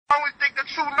I always think that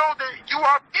you know that you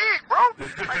are big, bro.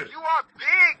 Like, you are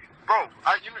big, bro.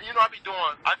 I do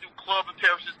club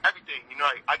appearances, everything. You know,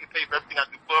 I get paid for everything. I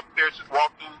do club appearances,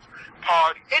 walkthroughs,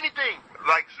 parties, anything.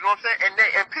 Like, you know what I'm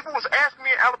saying? And people was asking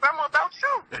me in Alabama about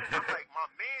you. I'm like, my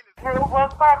man is... Hey,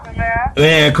 what's poppin', man?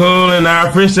 Man, cool, and I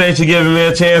appreciate you giving me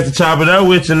a chance to chop it up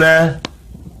with you now.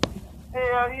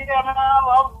 Hell yeah, man. I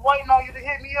was waiting on you to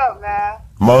hit me up, man.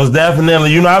 Most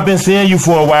definitely. You know, I've been seeing you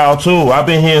for a while, too. I've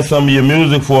been hearing some of your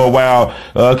music for a while.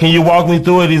 Can you walk me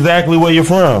through it exactly where you're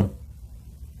from?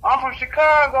 I'm from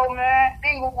Chicago, man.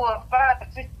 Inglewood,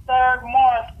 563rd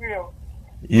Morrisville.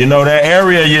 You know, that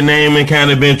area you're naming kind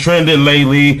of been trending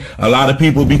lately. A lot of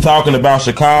people be talking about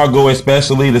Chicago,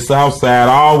 especially the South Side.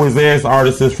 I always ask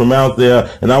artists from out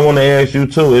there, and I want to ask you,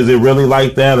 too, is it really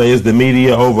like that, or is the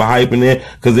media overhyping it?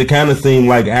 Because it kind of seemed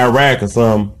like Iraq or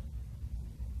something.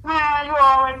 Man, you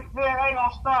already ain't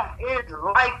gonna stunt. It's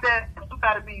like that. You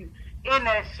gotta be in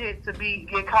that shit to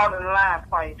get caught in a line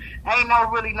fight. Ain't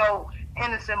no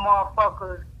innocent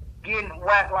motherfuckers getting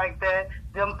whacked like that.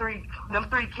 Them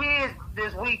three kids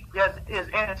this week just is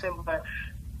innocent, but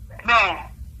man,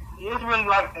 it's really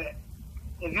like that.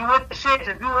 If you with the shit,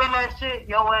 if you in that shit,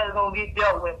 your ass gonna get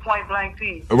dealt with point blank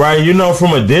period. Right, you know,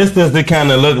 from a distance, it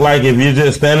kind of look like if you're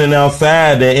just standing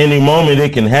outside, at any moment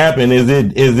it can happen. Is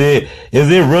it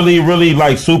really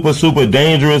like super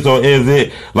dangerous, or is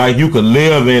it like you could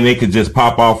live and it could just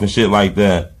pop off and shit like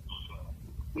that?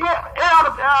 Yeah,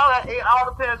 it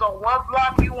all depends on what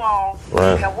block you on,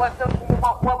 right, and what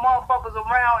motherfuckers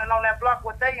around and on that block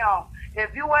what they on.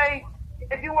 If you ain't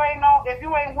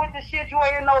with the shit, if you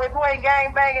ain't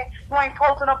gang banging, you ain't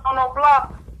posting up on no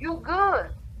block, you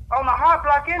good on the hot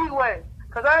block anyway.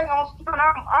 Cause I ain't gonna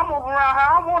I'm moving around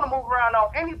how I want to move around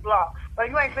on any block, but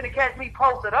you ain't finna catch me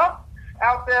posted up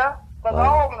out there. Cause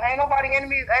ain't nobody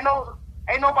enemies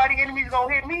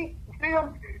gonna hit me. You feel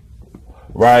me?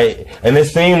 Right, and it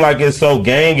seemed like it's so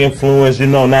gang influenced, you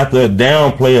know, not to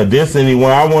downplay or diss anyone.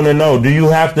 I want to know, do you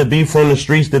have to be from the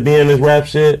streets to be in this rap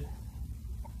shit?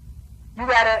 You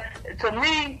gotta, to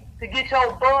me, to get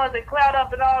your buzz and clout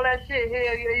up and all that shit,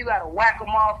 hell yeah, you gotta whack a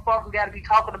motherfucker, gotta be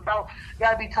talking about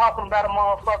a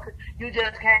motherfucker. You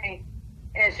just can't,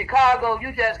 in Chicago,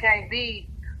 you just can't be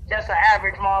just an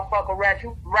average motherfucker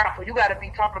rapper. You gotta be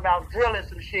talking about drilling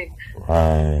some shit.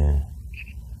 Right.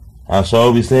 I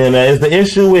sure be saying that. Is the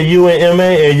issue with you and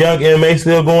M.A. and Young M.A.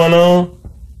 still going on?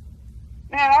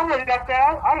 Man, I really got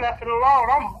that. I left it alone.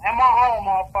 I'm in my own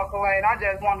motherfucker lane. I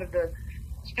just wanted to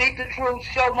speak the truth,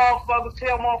 show motherfuckers,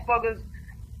 tell motherfuckers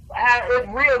how it's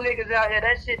real niggas out here.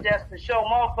 That shit just to show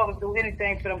motherfuckers do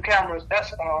anything for them cameras.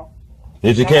 That's all.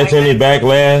 Did you catch any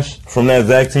backlash from that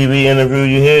Zach TV interview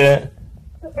you had?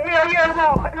 Yeah,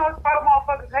 no. You know, it's a lot of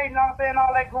motherfuckers hating on saying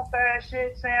all that goof ass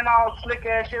shit, saying all slick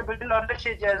ass shit, but you know, that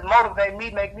shit just motivate me,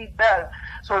 make me better.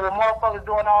 So when motherfuckers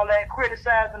doing all that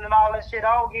criticizing and all that shit,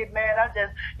 I don't get mad. I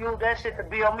just use that shit to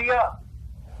build me up.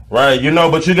 Right, you know,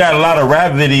 but you got a lot of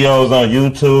rap videos on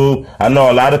YouTube. I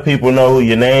know a lot of people know who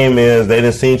your name is. They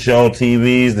done seen you on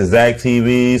TVs, the Zach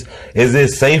TVs. Is it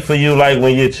safe for you, like,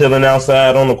 when you're chilling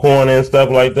outside on the corner and stuff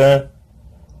like that?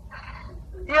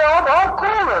 Yeah, I'm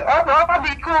coolin'. I'll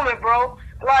be coolin', bro.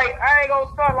 Like, I ain't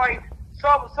gonna start like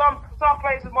some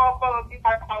places, motherfuckers be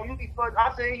like, oh, you be fun.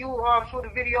 I said you shoot a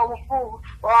video with food,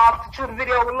 or I'll shoot a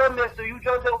video with Lil Mister. You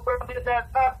just did that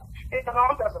stuff.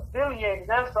 I'm just affiliated.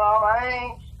 That's all.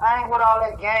 I ain't with all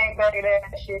that gang banging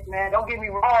that shit, man. Don't get me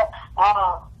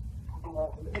wrong.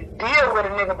 Deal with a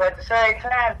nigga, but at the same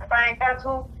time, if I ain't got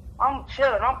to, I'm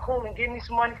chilling. I'm cool and getting me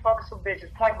some money, fucking some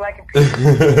bitches, point blank and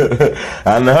period.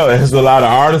 I know. There's a lot of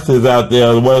artists out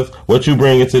there. What you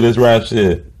bringing to this rap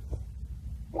shit?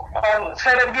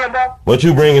 Say that again, bro. What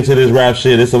you bringing to this rap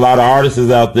shit? It's a lot of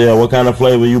artists out there. What kind of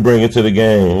flavor you bringing to the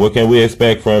game? What can we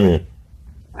expect from you?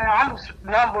 Man, I'm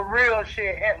number real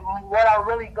shit. And what I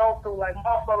really go through, like,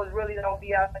 motherfuckers really don't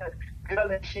be out there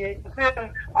drilling shit. You feel me?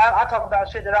 I talk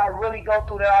about shit that I really go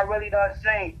through, that I really done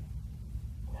seen.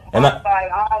 And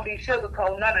I don't be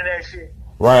sugarcoating none of that shit.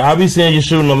 Right, I be seeing you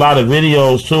shooting a lot of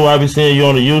videos too. I be seeing you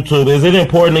on the YouTube. Is it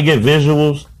important to get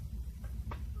visuals?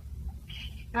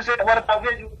 You said what about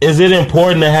visuals? Is it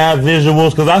important to have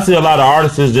visuals? Because I see a lot of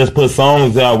artists just put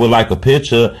songs out with like a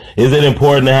picture. Is it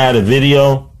important to have a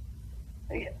video?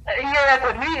 Yeah,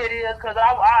 for me it is, because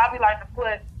I be like to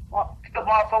put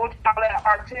motherfuckers, all that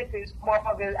artistic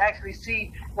motherfuckers actually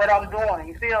see what I'm doing.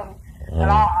 You feel me?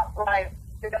 And I like.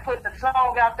 To put the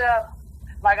song out there,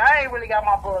 like, I ain't really got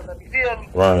my buzz up, you feel me?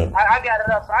 Right. I got it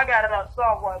up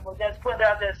somewhere, but just put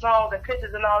out their songs and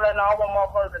pictures and all that, and I want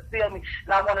motherfuckers to feel me,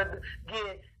 and I want to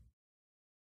get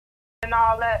and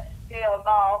all that. hell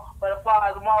no. But as far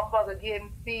as a motherfucker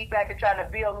getting feedback and trying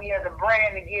to build me as a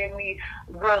brand and give me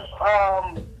good,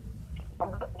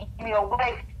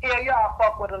 way, hell y'all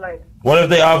fuck with a lady. What if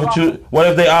they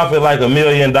offered like $1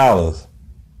 million? Hell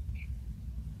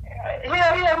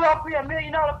yeah, you offer me $1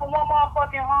 million for one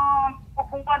motherfucking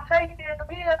for one take.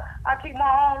 Yeah, I keep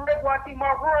my own record, I keep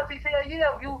my royalties. Hell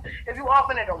yeah, if you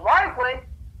offering it the right way.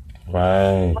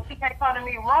 Right. But you can't come to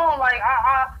me wrong. Like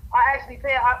I actually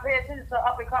pay attention to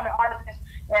up and coming artists,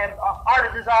 and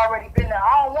artists has already been there.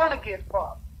 I don't want to get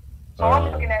fucked, so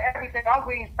I'm looking at everything. I'm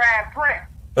reading fine print.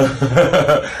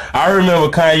 I remember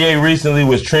Kanye recently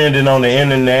was trending on the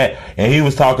internet, and he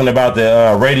was talking about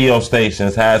the radio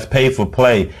stations, how it's pay for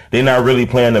play. They're not really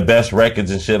playing the best records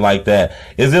and shit like that.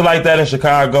 Is it like that in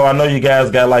Chicago? I know you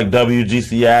guys got like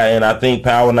WGCI and I think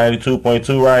Power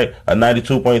 92.2, right? Or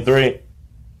 92.3?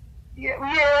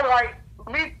 Yeah, like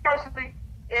me personally,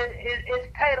 it's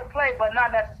pay to play, but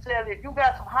not necessarily. If you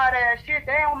got some hot ass shit,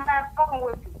 they don't mind fucking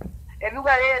with you. If you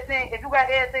got everything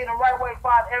the right way,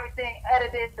 find everything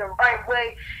edited the right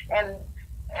way, and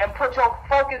put your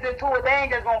focus into it, they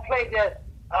ain't just gonna play the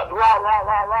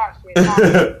rah shit. It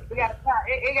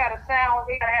gotta sound,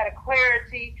 it gotta have the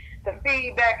clarity, the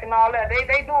feedback and all that. They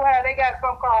got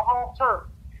something called home turf,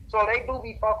 so they do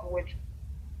be fucking with you.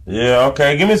 Yeah,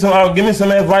 okay. Give me some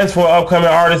advice for upcoming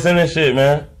artists and this shit,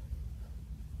 man.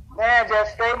 Man,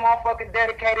 just stay motherfucking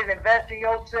dedicated, invest in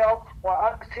yourself, or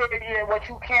understand what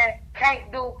you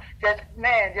can't do. Just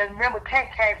remember, can't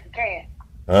you can.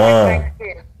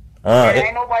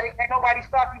 Ain't nobody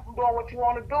stop you from doing what you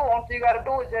want to do. All you gotta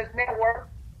do is just network.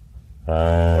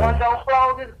 One door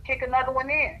closes, kick another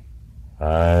one in.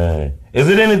 Alright. Is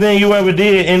it anything you ever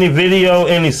did? Any video,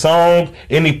 any song,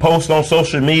 any post on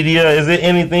social media? Is it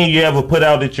anything you ever put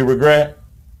out that you regret?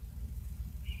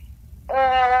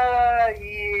 Yeah.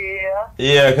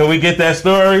 Yeah, can we get that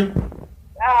story?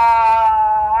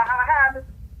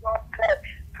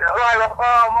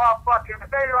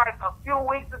 Maybe like a few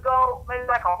weeks ago, maybe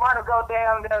like a month ago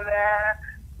down there,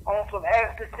 on some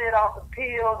extra shit off the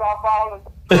pills, off all of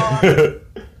the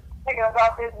thinking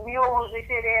about this music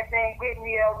shit, everything hit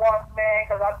me at once, man,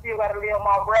 because I still got to live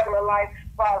my regular life.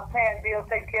 If I was paying bills,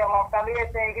 taking care of my family,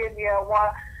 everything hit me at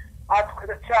once. I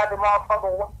tried to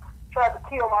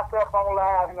kill myself on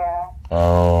live, man.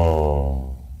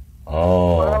 Oh.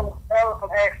 Well, that was some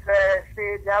extra ass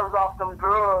shit. That was off some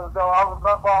drugs, though. I was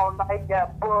up all night,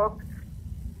 got booked.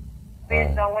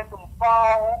 Bitch, I went to the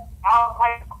phone. I don't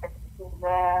like that shit,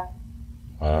 man.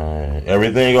 Alright.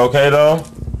 Everything okay, though?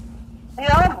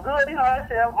 Yeah, I'm good. You know, I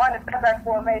said money back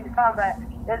for a major comeback.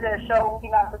 It just showed me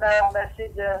not to down that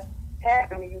shit just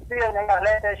happened. You feel me? I gotta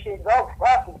let that shit go.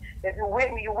 Fuck me. If you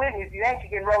with me, you with me. If you ain't, you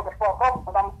getting rolled the fuck up.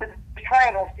 But I'm just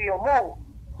trying to still move.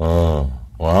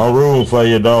 Well, I'm rooting for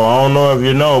you, though. I don't know if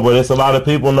you know, but it's a lot of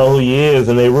people know who you is,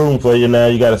 and they rooting for you now.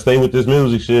 You got to stay with this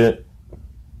music shit.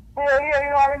 Yeah,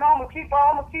 you already know. I'm gonna keep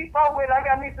on with it. I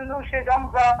got me some new shit. I'm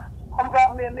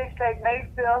dropping me a mixtape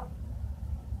next year.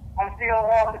 I'm still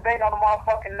debating on the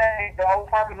motherfucking name, though.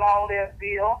 Probably long live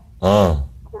Bill.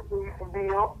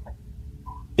 Bill.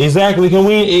 Exactly. Can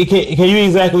you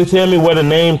exactly tell me where the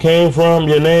name came from?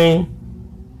 Your name?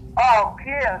 Oh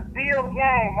yeah,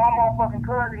 BillGang. My motherfucking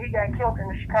cousin, he got killed in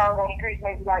the Chicago streets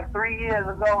maybe like 3 years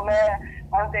ago, man.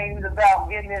 One thing he was about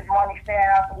getting his money, staying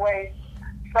out the way.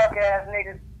 Suck ass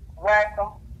niggas whacked him.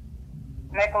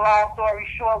 Make a long story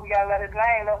short, we gotta let his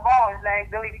name live on. His name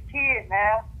Billy the Kid,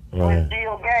 man. Right.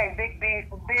 BillGang, big B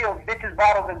for Bill. Bitches,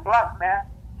 bottles, and blunts, man.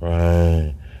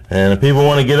 Right. And if people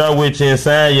want to get up with you and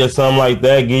sign you or something like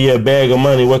that, give you a bag of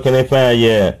money, where can they find you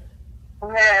at?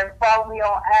 Man, follow me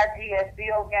on IG at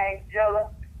BillGangGilla.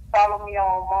 Follow me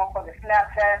on motherfucking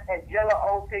Snapchat at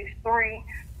Gilla063.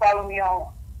 Follow me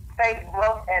on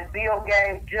Facebook at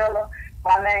BillGangGilla.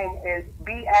 My name is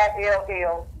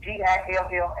BillGilla,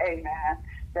 man.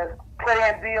 Just put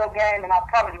in BillGang and I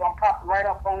promise you I'm popping right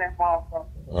up on that motherfucker.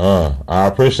 I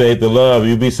appreciate the love.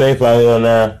 You be safe out here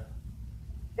now.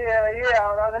 Yeah.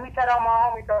 Let me tell all my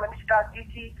homies though. Let me start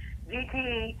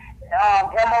GTE,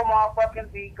 MO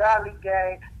motherfucking B, Godly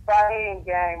Gang, Fahim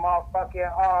Gang,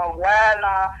 motherfucking Wild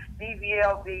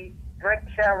DVLB, Drake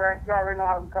Sharon. You already know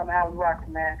how we come out. We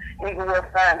rockin', man. Inglewood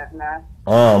Finest, man.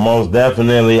 Most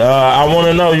definitely. I want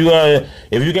to know if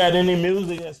you got any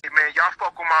music. Hey man, y'all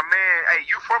fuck with my man. Hey,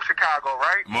 you from Chicago,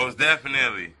 right? Most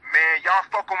definitely. Man, y'all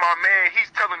fuck with my man.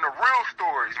 He's telling the real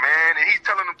stories, man, and he's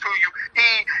telling them to you.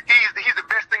 He's the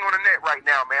best thing on the net right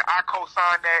now, man. I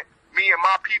co-sign that. Me and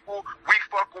my people, we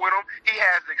fuck with him. He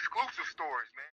has exclusive stories, man.